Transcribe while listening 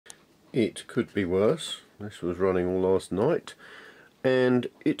it could be worse. This was running all last night and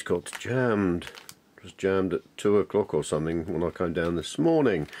it got jammed. It was jammed at 2 o'clock or something when I came down this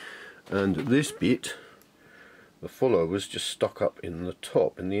morning, and this bit, the follower, was just stuck up in the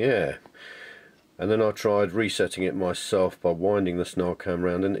top in the air. And then I tried resetting it myself by winding the snarl cam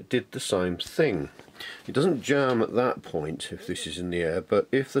round, and it did the same thing. It doesn't jam at that point if this is in the air, but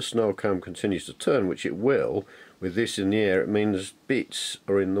if the snarl cam continues to turn, which it will, with this in the air, it means bits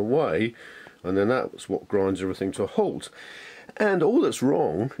are in the way, and then that's what grinds everything to a halt. And all that's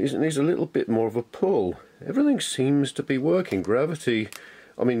wrong is it needs a little bit more of a pull. Everything seems to be working. Gravity,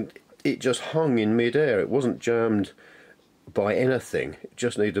 I mean, it just hung in mid-air. It wasn't jammed by anything. It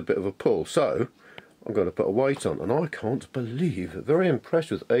just needed a bit of a pull. So I'm going to put a weight on, and I can't believe, very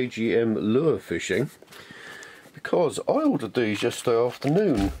impressed with AGM lure fishing, because I ordered these yesterday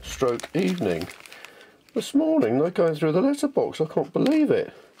afternoon stroke evening. This morning they're going through the letterbox. I can't believe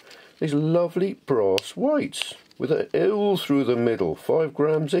it. These lovely brass weights with an eel through the middle, 5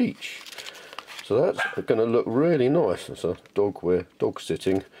 grams each. So that's going to look really nice. It's a dog we're dog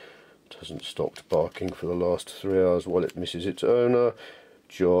sitting. It hasn't stopped barking for the last 3 hours while it misses its owner.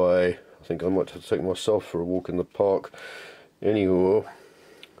 Joy. I think I might have to take myself for a walk in the park. Anyway,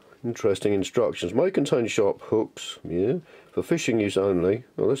 interesting instructions. May contain sharp hooks, yeah, for fishing use only.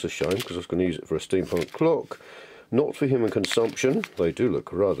 Oh, that's a shame, because I was going to use it for a steampunk clock. Not for human consumption. They do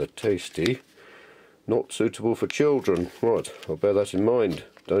look rather tasty. Not suitable for children. Right, I'll bear that in mind.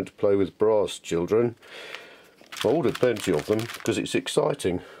 Don't play with brass, children. I ordered plenty of them because it's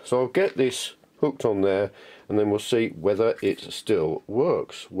exciting. So I'll get this hooked on there, and then we'll see whether it still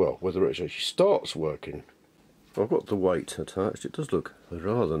works. Well, whether it actually starts working. I've got the weight attached. It does look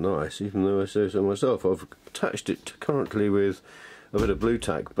rather nice, even though I say so myself. I've attached it currently with a bit of blue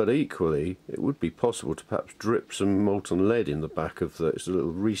tack, but equally it would be possible to perhaps drip some molten lead in the back of the, it's a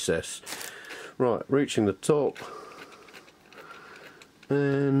little recess. Right, reaching the top,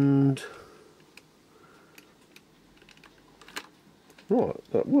 and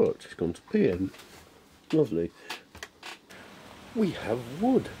right, that worked. It's gone to PM. Lovely. We have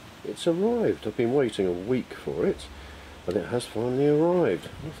wood. It's arrived. I've been waiting a week for it, but it has finally arrived.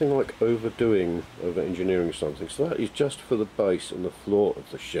 Nothing like over-engineering something. So that is just for the base and the floor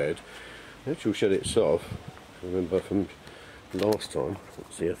of the shed. The actual shed itself, remember from last time,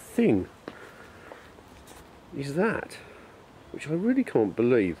 let's see, a thing is that, which I really can't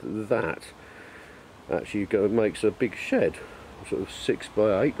believe that actually makes a big shed, sort of 6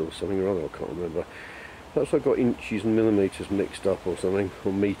 by 8 or something or other. I can't remember. Perhaps I got inches and millimetres mixed up or something,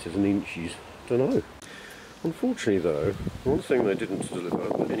 or metres and inches, don't know. Unfortunately though, one thing they didn't deliver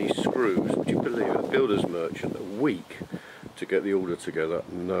were any screws. Would you believe it? Builder's merchant, a week to get the order together,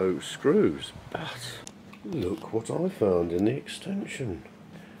 no screws. But look what I found in the extension.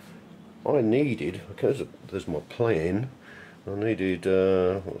 I needed, okay, there's my plan. I needed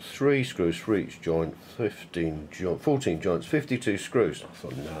 3 screws for each joint, 14 joints, 52 screws. I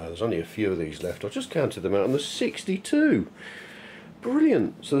thought, no, there's only a few of these left. I just counted them out and there's 62.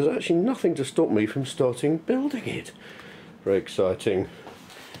 Brilliant. So there's actually nothing to stop me from starting building it. Very exciting.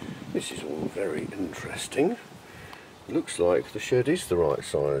 This is all very interesting. Looks like the shed is the right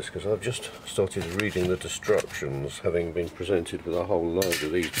size, because I've just started reading the instructions, having been presented with a whole load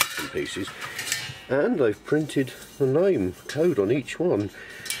of these bits and pieces, and they've printed the name code on each one,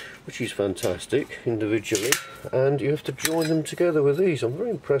 which is fantastic individually, and you have to join them together with these. I'm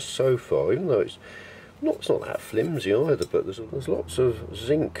very impressed so far, even though it's not that flimsy either, but there's lots of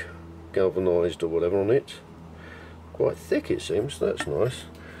zinc galvanised or whatever on it. Quite thick it seems, so that's nice.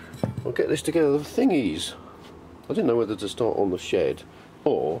 I'll get this together. The thing is, I didn't know whether to start on the shed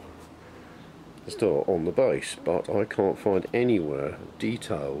or to start on the base, but I can't find anywhere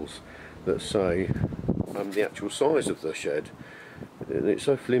details that say the actual size of the shed. It's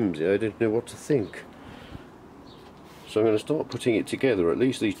so flimsy I didn't know what to think. So I'm going to start putting it together, at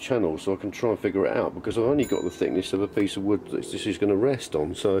least these channels, so I can try and figure it out, because I've only got the thickness of a piece of wood that this is going to rest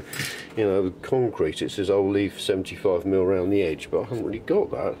on. So, you know, with concrete it says I'll leave 75mm around the edge, but I haven't really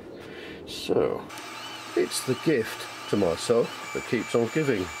got that. So it's the gift to myself that keeps on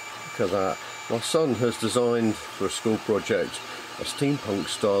giving. Look at that. My son has designed for a school project a steampunk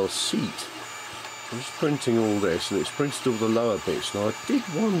style seat. I'm just printing all this, and it's printed all the lower bits. Now I did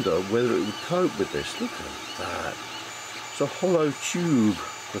wonder whether it would cope with this. Look at that. It's a hollow tube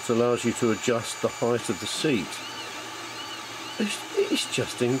that allows you to adjust the height of the seat. It's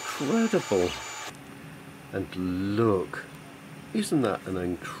just incredible. And look, isn't that an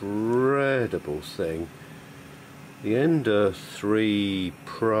incredible thing? The Ender 3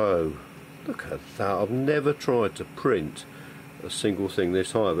 Pro. Look at that. I've never tried to print a single thing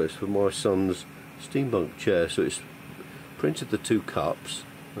this high, but it's for my son's steampunk chair, so it's printed the two cups.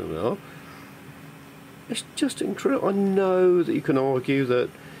 There we are. It's just incredible. I know that you can argue that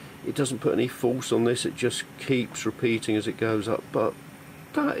it doesn't put any force on this, it just keeps repeating as it goes up, but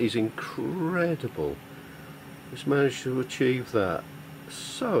that is incredible. It's managed to achieve that.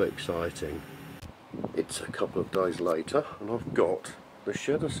 So exciting. It's a couple of days later and I've got the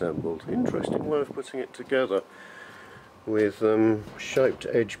shed assembled. Interesting way of putting it together with shaped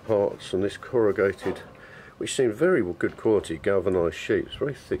edge parts and this corrugated, which seemed very good quality, galvanised sheet. It's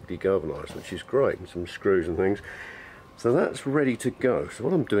very thickly galvanised, which is great, and some screws and things. So that's ready to go. So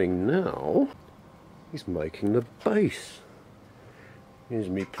what I'm doing now is making the base. Here's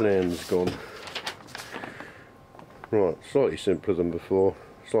my plans gone. Right, slightly simpler than before,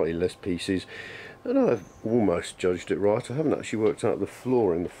 slightly less pieces, and I've almost judged it right. I haven't actually worked out the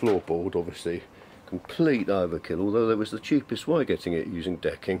flooring, the floorboard, obviously complete overkill, although there was the cheapest way of getting it using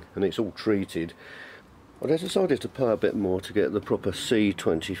decking, and it's all treated. I decided to pay a bit more to get the proper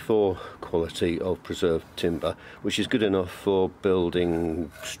C24 quality of preserved timber, which is good enough for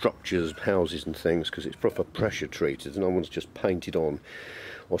building structures, houses and things, because it's proper pressure treated, and no one's just painted on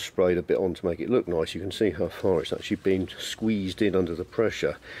or sprayed a bit on to make it look nice. You can see how far it's actually been squeezed in under the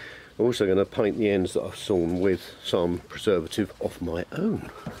pressure. I'm also going to paint the ends that I've sawn with some preservative of my own.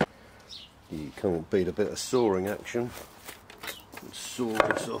 You can't beat a bit of sawing action. Let's saw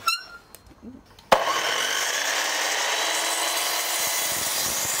this off.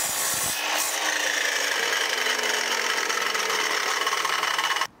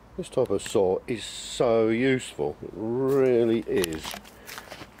 This type of saw is so useful, it really is,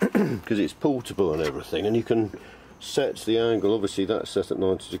 because it's portable and everything, and you can set the angle. Obviously that's set at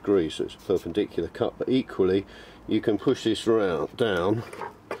 90 degrees, so it's a perpendicular cut, but equally you can push this round down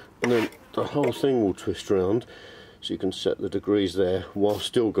and then the whole thing will twist around, so you can set the degrees there while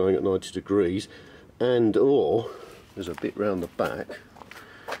still going at 90 degrees, and or there's a bit round the back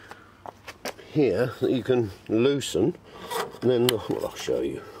here that you can loosen, and then, well, I'll show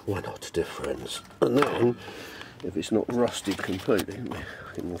you, why not, dear friends, and then if it's not rusted completely, let me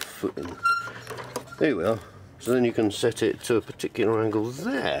get more footing, there we are. So then you can set it to a particular angle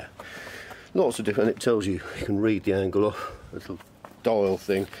there. Lots of different, and it tells you, you can read the angle off a little dial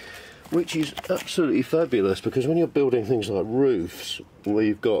thing, which is absolutely fabulous, because when you're building things like roofs, where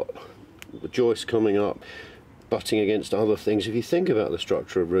you've got the joists coming up, butting against other things, if you think about the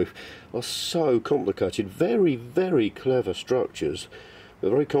structure of a roof, are so complicated, very, very clever structures. They're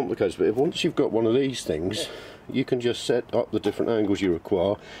very complicated, but once you've got one of these things, you can just set up the different angles you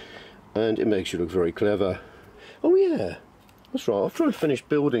require, and it makes you look very clever. Oh yeah, that's right, after I finished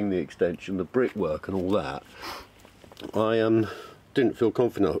building the extension, the brickwork and all that, I didn't feel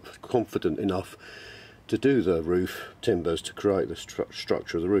confident enough to do the roof timbers to create the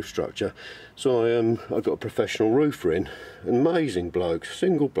structure of the roof structure. So I got a professional roofer in, an amazing bloke,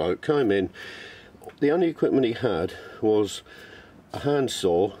 single bloke, came in. The only equipment he had was a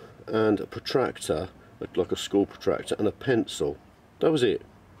handsaw and a protractor, like a school protractor, and a pencil. That was it,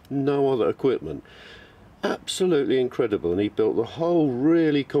 no other equipment. Absolutely incredible, and he built the whole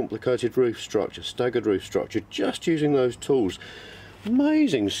really complicated roof structure, staggered roof structure, just using those tools.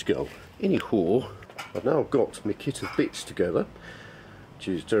 Amazing skill. Anyhow, I've now got my kit of bits together, which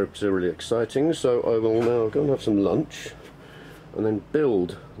is terribly exciting, so I will now go and have some lunch and then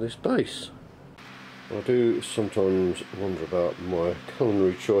build this base. I do sometimes wonder about my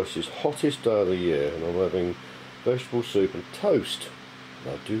culinary choices. Hottest day of the year, and I'm having vegetable soup and toast.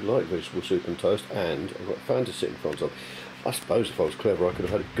 I do like vegetable soup and toast, and I've got Fanta to sit in front of. I suppose if I was clever I could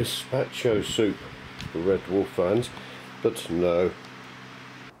have had gazpacho soup for Red Dwarf fans, but no.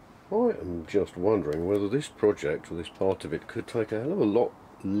 I am just wondering whether this project, or this part of it, could take a hell of a lot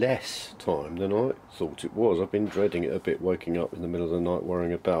less time than I thought it was. I've been dreading it a bit, waking up in the middle of the night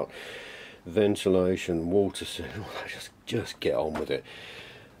worrying about ventilation, water, just get on with it.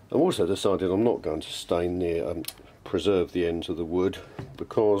 I've also decided I'm not going to stay near, preserve the ends of the wood,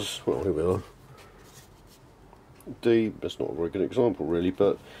 because, well, here we are. That's not a very good example really,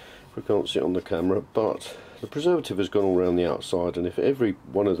 but we can't see it on the camera, but the preservative has gone all around the outside, and if every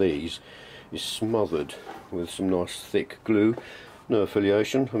one of these is smothered with some nice thick glue, no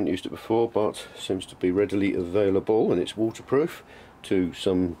affiliation, haven't used it before, but seems to be readily available and it's waterproof to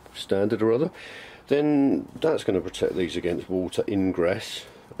some standard or other, then that's going to protect these against water ingress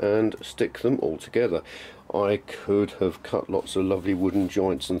and stick them all together. I could have cut lots of lovely wooden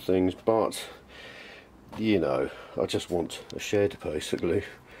joints and things, but you know, I just want a shed basically.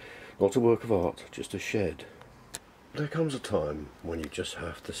 Not a work of art, just a shed. There comes a time when you just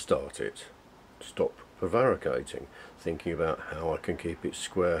have to start it. Stop prevaricating, thinking about how I can keep it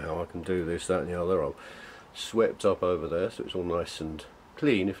square, how I can do this, that and the other. I've swept up over there so it's all nice and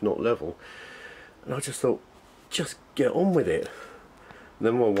clean, if not level, and I just thought, just get on with it. And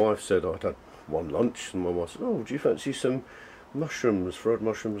then my wife said I'd had one lunch, and my wife said, oh, do you fancy some mushrooms, fried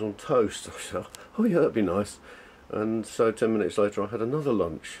mushrooms on toast? I said, oh yeah, that'd be nice. And so 10 minutes later I had another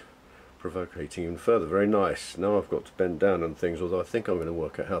lunch, prevaricating even further. Very nice. Now I've got to bend down and things, although I think I'm going to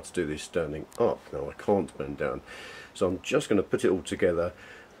work out how to do this standing up. Now I can't bend down, so I'm just going to put it all together.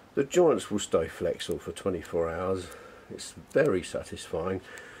 The joints will stay flexible for 24 hours. It's very satisfying,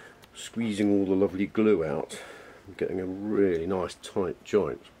 squeezing all the lovely glue out and getting a really nice tight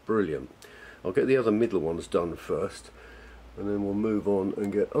joint. Brilliant. I'll get the other middle ones done first, and then we'll move on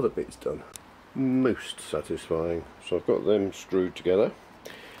and get other bits done. Most satisfying. So I've got them screwed together,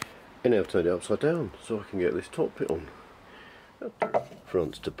 and now I've turned it upside down so I can get this top bit on.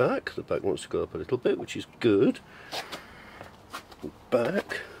 Front to back. The back wants to go up a little bit, which is good.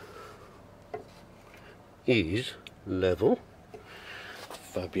 Back is level.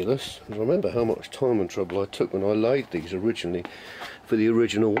 Fabulous. And remember how much time and trouble I took when I laid these originally for the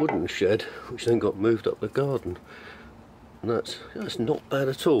original wooden shed, which then got moved up the garden. And that's not bad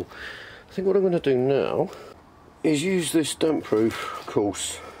at all. I think what I'm going to do now is use this damp proof, of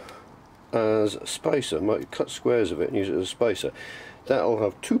course, as a spacer. Cut squares of it and use it as a spacer. That'll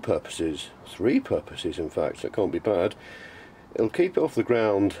have two purposes, three purposes in fact, so it can't be bad. It'll keep it off the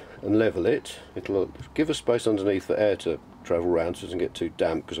ground and level it. It'll give a space underneath for air to travel around so it doesn't get too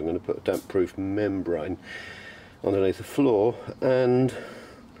damp, because I'm going to put a damp proof membrane underneath the floor, and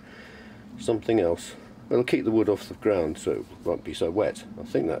something else. It'll keep the wood off the ground so it won't be so wet. I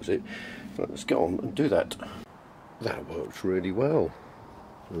think that's it. Right, let's get on and do that. That works really well.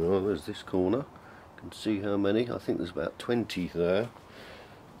 Oh, there's this corner. You can see how many. I think there's about 20 there.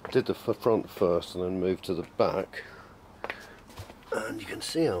 I did the front first and then moved to the back. And you can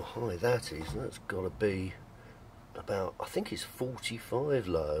see how high that is. That's got to be about, I think it's 45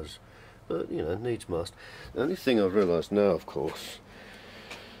 layers. But, you know, needs must. The only thing I've realised now, of course,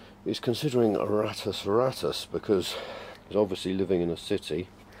 is considering ratus, because he's obviously living in a city,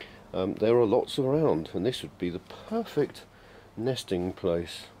 there are lots around, and this would be the perfect nesting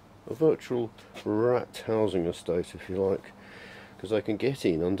place, a virtual rat housing estate if you like, because they can get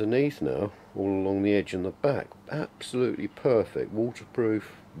in underneath now, all along the edge and the back. Absolutely perfect,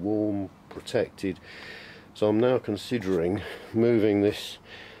 waterproof, warm, protected. So I'm now considering moving this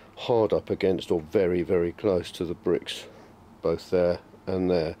hard up against, or very, very close to the bricks, both there and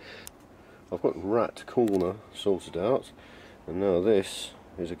there. I've got rat corner sorted out, and now this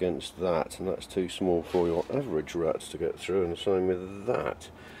is against that, and that's too small for your average rats to get through, and the same with that.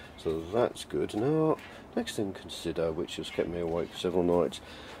 So that's good. Now, next thing to consider, which has kept me awake for several nights,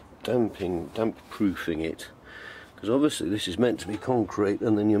 damp proofing it, because obviously this is meant to be concrete,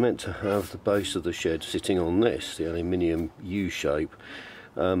 and then you're meant to have the base of the shed sitting on this, the aluminium U shape.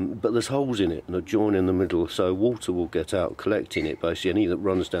 But there's holes in it and a join in the middle, so water will get out, collecting it basically, and either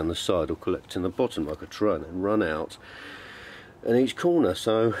runs down the side or collect in the bottom like a train and run out in each corner.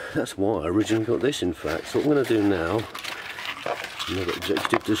 So that's why I originally got this, in fact. So what I'm going to do now, another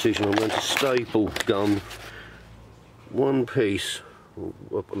executive decision, I'm going to staple gun one piece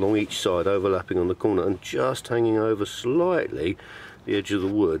up along each side, overlapping on the corner and just hanging over slightly the edge of the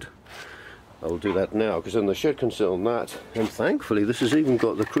wood. I'll do that now, because then the shed can sit on that, and thankfully this has even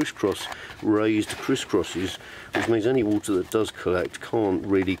got the crisscross, raised crisscrosses, which means any water that does collect can't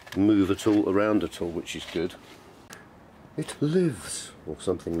really move at all, around at all, which is good. It lives, or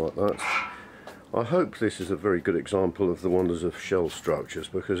something like that. I hope this is a very good example of the wonders of shell structures,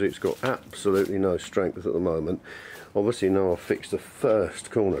 because it's got absolutely no strength at the moment. Obviously now I've fixed the first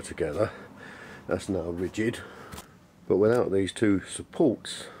corner together, that's now rigid, but without these two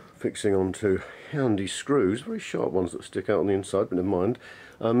supports fixing onto handy screws, very sharp ones that stick out on the inside, but never mind,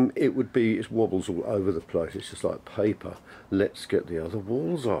 it wobbles all over the place. It's just like paper. Let's get the other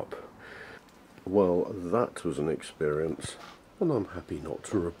walls up. Well, that was an experience, and I'm happy not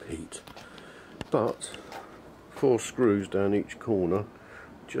to repeat. But 4 screws down each corner,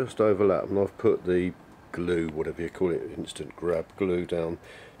 just overlap, and I've put the glue, whatever you call it, instant grab glue down,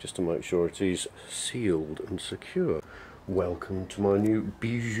 just to make sure it is sealed and secure. Welcome to my new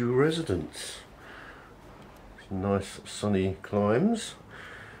bijou residence. Nice sunny climes.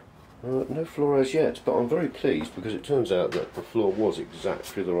 No floor as yet, but I'm very pleased, because it turns out that the floor was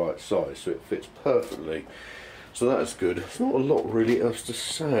exactly the right size, so it fits perfectly. So that's good. There's not a lot really else to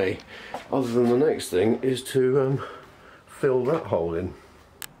say, other than the next thing is to fill that hole in.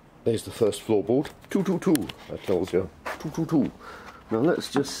 There's the first floorboard. 222, I told you. 222. Now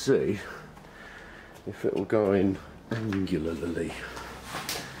let's just see if it'll go in angularly.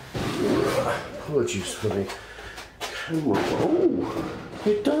 Apologies for the camera. Oh,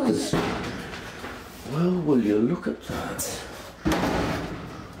 it does. Well, will you look at that?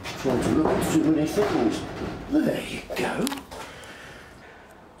 Trying to look at too many things. There you go.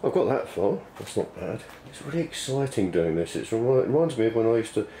 I've got that far. That's not bad. It's really exciting doing this. It reminds me of when I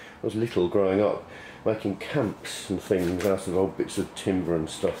was little growing up, making camps and things out of old bits of timber and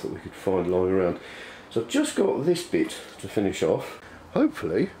stuff that we could find lying around. So I've just got this bit to finish off.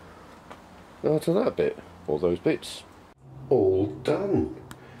 Hopefully, out of that bit, or those bits. All done.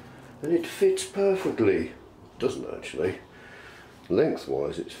 And it fits perfectly. Doesn't actually.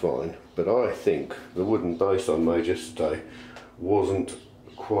 Lengthwise it's fine, but I think the wooden base I made yesterday wasn't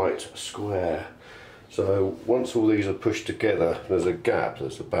quite square. So once all these are pushed together, there's a gap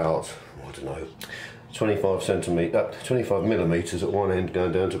that's about, I don't know, 25 millimeters at one end,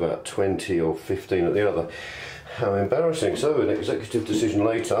 going down to about 20 or 15 at the other. How embarrassing. So an executive decision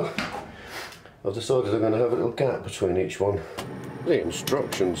later, I've decided I'm going to have a little gap between each one. The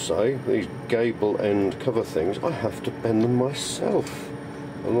instructions say these gable end cover things, I have to bend them myself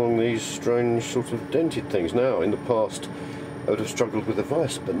along these strange sort of dented things. Now, in the past, I would have struggled with the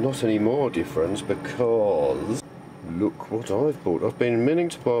vice, but not anymore, dear friends, because look what I've bought. I've been meaning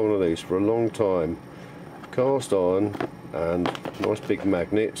to buy one of these for a long time. Cast iron and nice big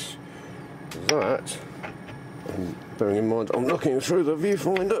magnets. That, and bearing in mind I'm looking through the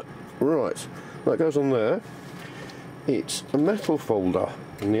viewfinder, right, that goes on there. It's a metal folder,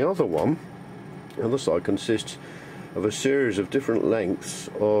 and the other one, the other side, consists of a series of different lengths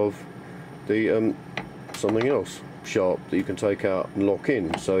of the something else sharp that you can take out and lock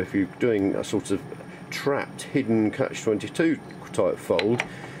in. So if you're doing a sort of trapped, hidden catch-22 type fold,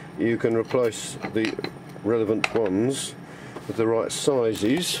 you can replace the relevant ones with the right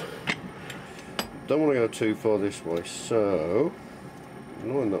sizes. Don't want to go too far this way, so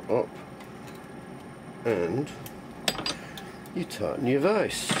line that up and you tighten your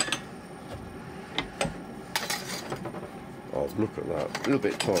vise. Oh, look at that, a little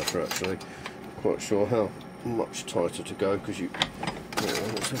bit tighter actually. Quite sure how much tighter to go, because you,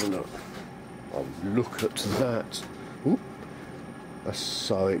 let's have a look. Oh, look at that. Ooh. That's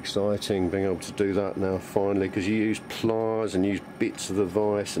so exciting, being able to do that now finally, because you use pliers and use bits of the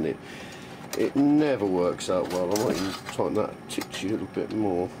vise and it never works out well. I might even tighten that titchy a little bit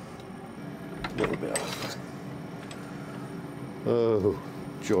more. A little bit up. Oh,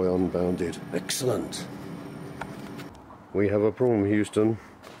 joy unbounded. Excellent. We have a problem, Houston.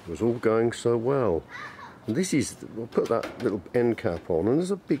 It was all going so well. And this is, we'll put that little end cap on, and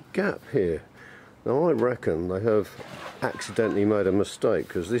there's a big gap here. Now I reckon they have accidentally made a mistake,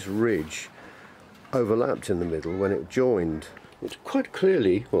 because this ridge overlapped in the middle when it joined. It quite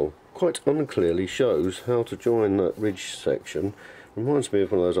clearly, well, quite unclearly shows how to join that ridge section. Reminds me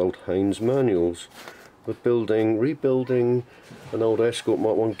of one of those old Haynes manuals of rebuilding an old Escort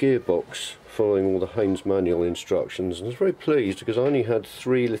Mark 1 gearbox, following all the Haynes manual instructions. And I was very pleased because I only had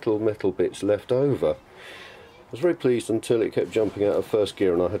 3 little metal bits left over. I was very pleased until it kept jumping out of first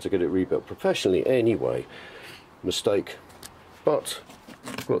gear and I had to get it rebuilt professionally anyway. Mistake. But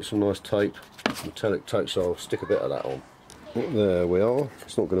I've got some nice tape, metallic tape, so I'll stick a bit of that on. There we are.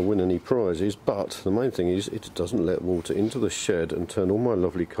 It's not going to win any prizes, but the main thing is it doesn't let water into the shed and turn all my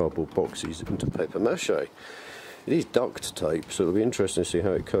lovely cardboard boxes into paper mache. It is duct tape, so it'll be interesting to see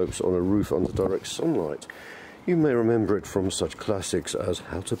how it copes on a roof under direct sunlight. You may remember it from such classics as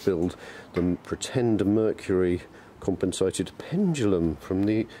how to build the pretend mercury compensated pendulum from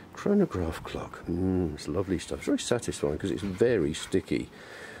the chronograph clock. It's lovely stuff. It's very satisfying because it's very sticky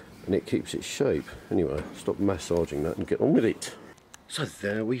and it keeps its shape. Anyway, stop massaging that and get on with it. So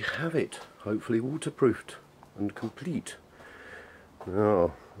there we have it, hopefully waterproofed and complete.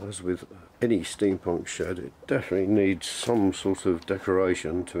 Now, as with any steampunk shed, it definitely needs some sort of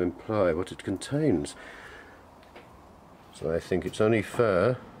decoration to imply what it contains. So I think it's only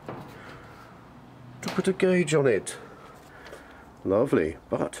fair to put a gauge on it. Lovely,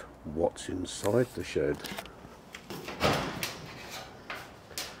 but what's inside the shed?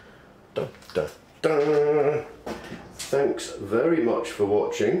 Da, da, da. Thanks very much for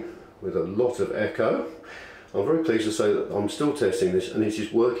watching with a lot of echo. I'm very pleased to say that I'm still testing this and it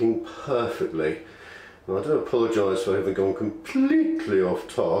is working perfectly. And I do apologise for having gone completely off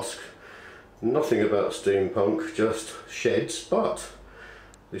task. Nothing about steampunk, just sheds, but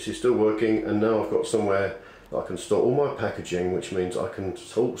this is still working, and now I've got somewhere that I can store all my packaging, which means I can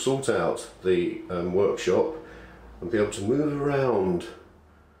sort out the workshop and be able to move around.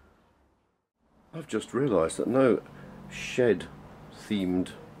 I've just realised that no shed themed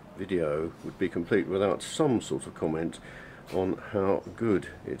video would be complete without some sort of comment on how good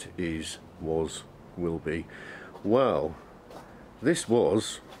it is, will be. Well, this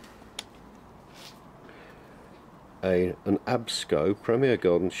was an Absco Premier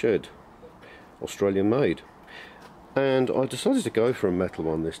Garden Shed, Australian made, and I decided to go for a metal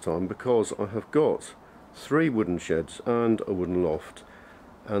one this time because I have got 3 wooden sheds and a wooden loft,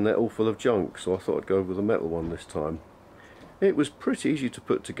 and they're all full of junk, so I thought I'd go with a metal one this time. It was pretty easy to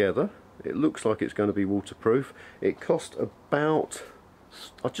put together. It looks like it's going to be waterproof. It cost about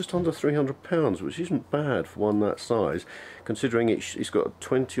just under £300, which isn't bad for one that size, considering it's got a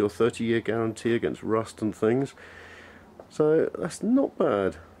 20 or 30 year guarantee against rust and things. So that's not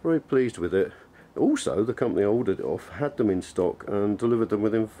bad. Very pleased with it. Also, the company I ordered it off had them in stock and delivered them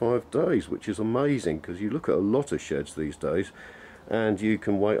within 5 days, which is amazing, because you look at a lot of sheds these days and you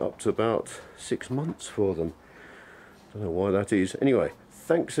can wait up to about 6 months for them. Don't know why that is. Anyway,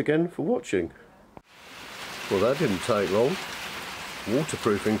 thanks again for watching. Well, that didn't take long.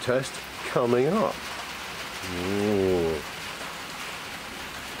 Waterproofing test coming up. Ooh.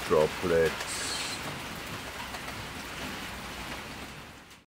 Droplets.